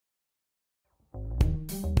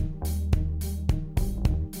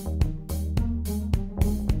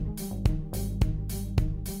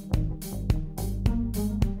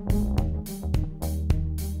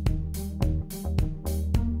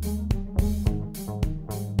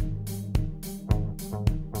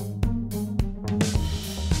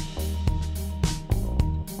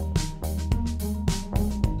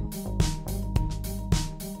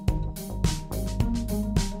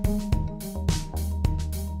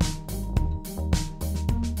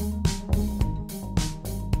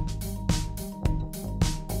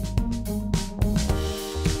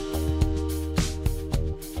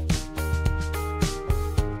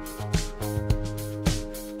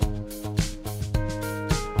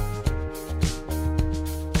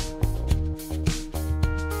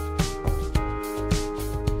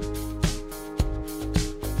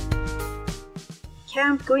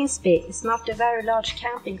Camp Grinsby is not a very large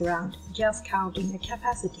camping ground, just counting the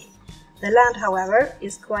capacity. The land, however,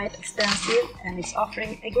 is quite extensive and is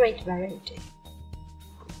offering a great variety.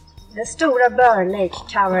 The Stora Bör Lake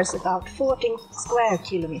covers about 14 square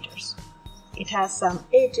kilometers. It has some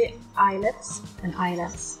 80 islets and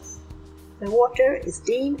islands. The water is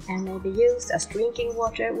clean and may be used as drinking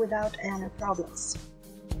water without any problems.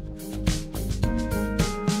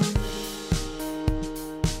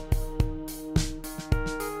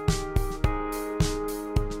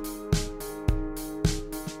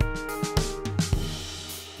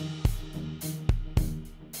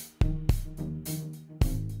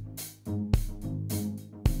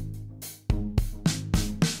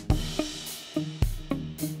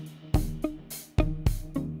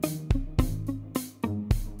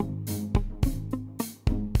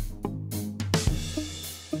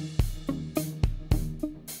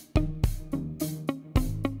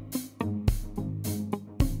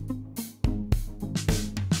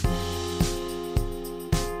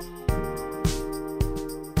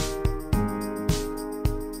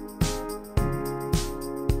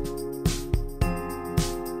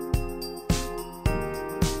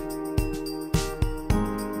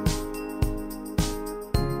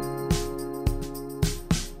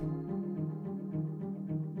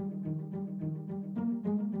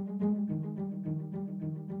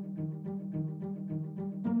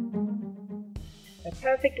 The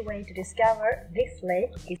perfect way to discover this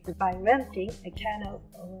lake is by renting a canoe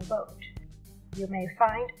or a boat. You may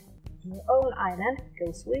find your own island,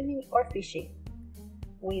 go swimming or fishing.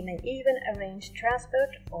 We may even arrange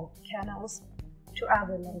transport of canoes to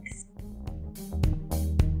other lakes.